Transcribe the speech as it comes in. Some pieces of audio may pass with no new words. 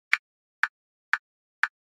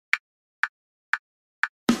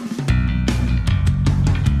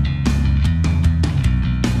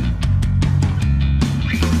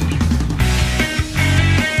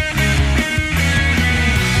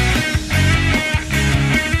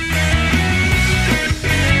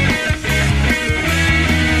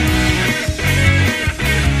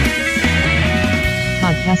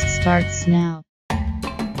starts now.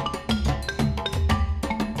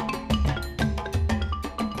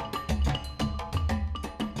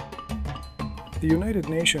 The United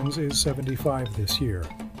Nations is 75 this year,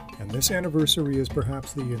 and this anniversary is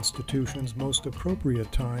perhaps the institution's most appropriate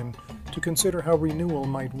time to consider how renewal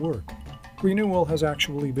might work. Renewal has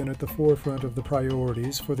actually been at the forefront of the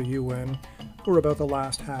priorities for the UN for about the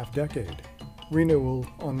last half-decade. Renewal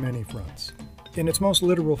on many fronts. In its most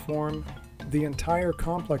literal form, the entire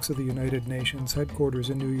complex of the United Nations headquarters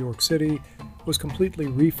in New York City was completely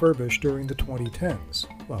refurbished during the 2010s,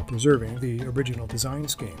 while preserving the original design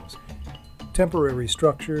schemes. Temporary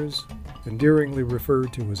structures, endearingly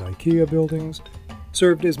referred to as IKEA buildings,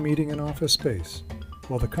 served as meeting and office space,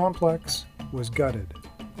 while the complex was gutted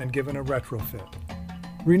and given a retrofit.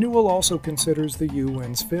 Renewal also considers the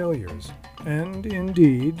UN's failures, and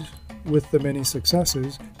indeed, with the many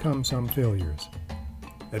successes come some failures.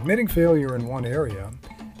 Admitting failure in one area,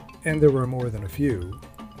 and there are more than a few,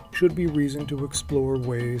 should be reason to explore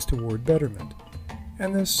ways toward betterment,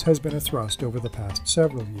 and this has been a thrust over the past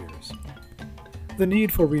several years. The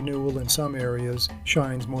need for renewal in some areas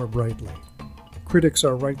shines more brightly. Critics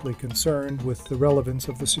are rightly concerned with the relevance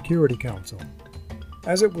of the Security Council.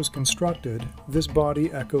 As it was constructed, this body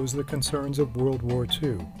echoes the concerns of World War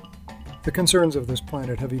II. The concerns of this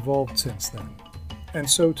planet have evolved since then, and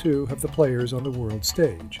so too have the players on the world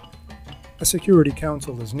stage. A Security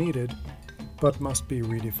Council is needed, but must be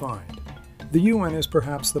redefined. The UN is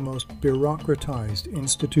perhaps the most bureaucratized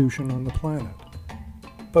institution on the planet.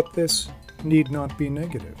 But this need not be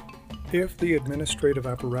negative if the administrative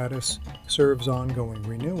apparatus serves ongoing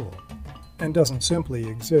renewal and doesn't simply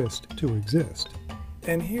exist to exist.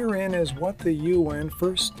 And herein is what the UN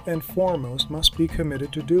first and foremost must be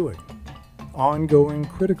committed to doing: ongoing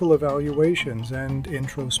critical evaluations and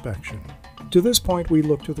introspection. To this point, we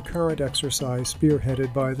look to the current exercise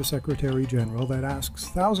spearheaded by the Secretary General that asks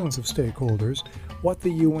thousands of stakeholders what the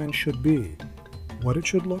UN should be, what it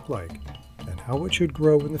should look like, and how it should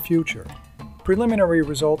grow in the future. Preliminary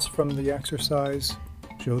results from the exercise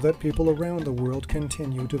show that people around the world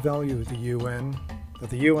continue to value the UN, that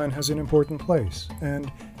the UN has an important place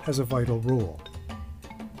and has a vital role.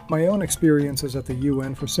 My own experiences at the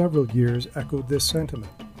UN for several years echoed this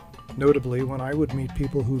sentiment, notably when I would meet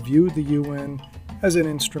people who viewed the UN as an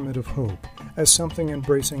instrument of hope, as something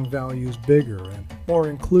embracing values bigger and more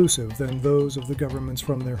inclusive than those of the governments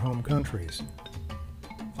from their home countries.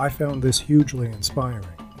 I found this hugely inspiring.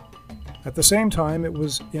 At the same time, it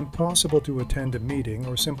was impossible to attend a meeting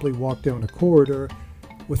or simply walk down a corridor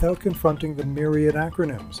without confronting the myriad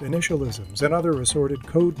acronyms, initialisms, and other assorted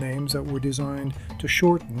code names that were designed to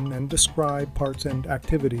shorten and describe parts and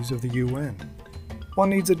activities of the UN.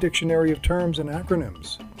 One needs a dictionary of terms and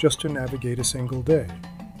acronyms just to navigate a single day.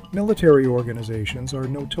 Military organizations are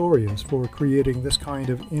notorious for creating this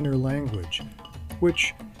kind of inner language,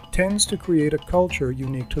 which tends to create a culture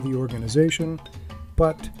unique to the organization,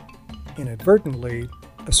 but inadvertently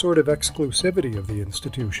a sort of exclusivity of the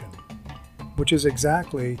institution, which is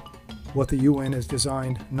exactly what the UN is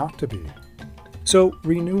designed not to be. So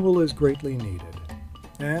renewal is greatly needed,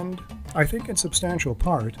 and I think in substantial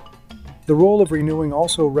part, the role of renewing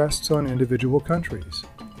also rests on individual countries.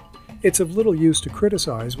 It's of little use to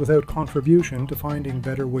criticize without contribution to finding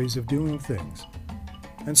better ways of doing things,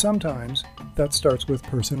 and sometimes that starts with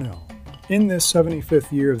personnel. In this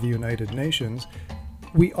 75th year of the United Nations,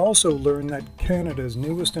 we also learn that Canada's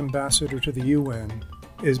newest ambassador to the UN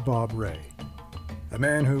is Bob Rae, a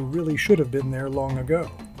man who really should have been there long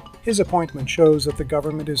ago. His appointment shows that the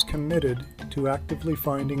government is committed to actively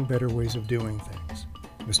finding better ways of doing things.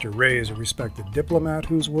 Mr. Rae is a respected diplomat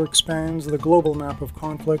whose work spans the global map of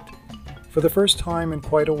conflict. For the first time in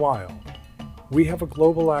quite a while, we have a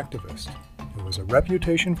global activist who has a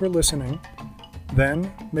reputation for listening,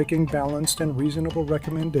 then making balanced and reasonable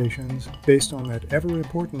recommendations based on that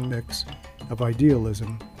ever-important mix of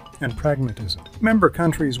idealism and pragmatism. Member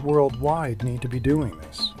countries worldwide need to be doing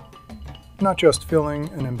this, not just filling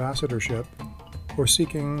an ambassadorship or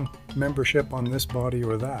seeking membership on this body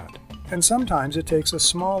or that. And sometimes it takes a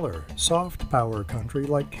smaller, soft power country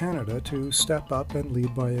like Canada to step up and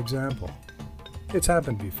lead by example. It's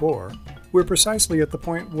happened before. We're precisely at the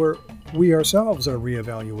point where we ourselves are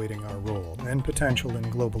reevaluating our role and potential in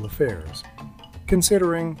global affairs,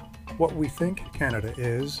 considering what we think Canada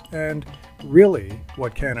is and really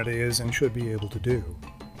what Canada is and should be able to do.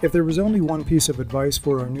 If there was only one piece of advice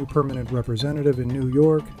for our new permanent representative in New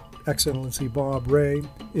York, Excellency Bob Rae,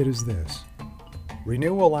 it is this: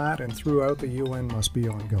 renewal at and throughout the UN must be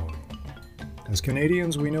ongoing. As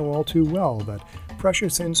Canadians, we know all too well that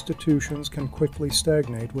precious institutions can quickly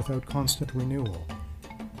stagnate without constant renewal.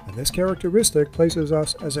 and this characteristic places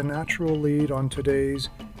us as a natural lead on today's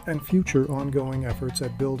and future ongoing efforts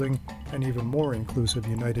at building an even more inclusive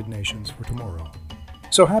United Nations for tomorrow.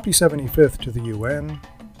 So happy 75th to the UN,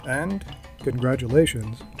 and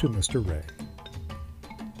congratulations to Mr. Rae.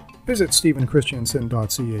 Visit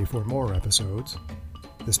stephenchristiansen.ca for more episodes.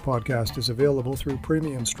 This podcast is available through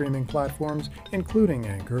premium streaming platforms including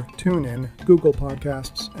Anchor, TuneIn, Google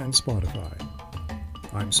Podcasts, and Spotify.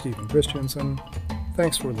 I'm Stephen Christiansen.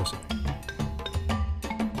 Thanks for listening.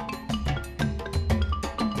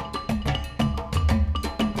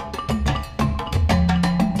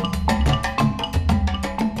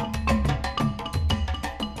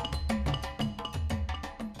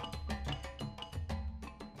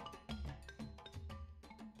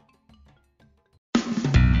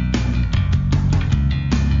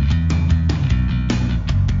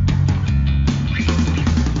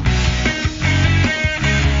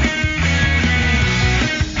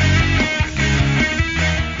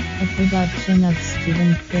 Production of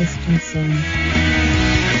Stephen Christensen.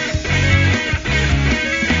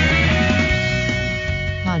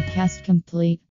 Podcast complete.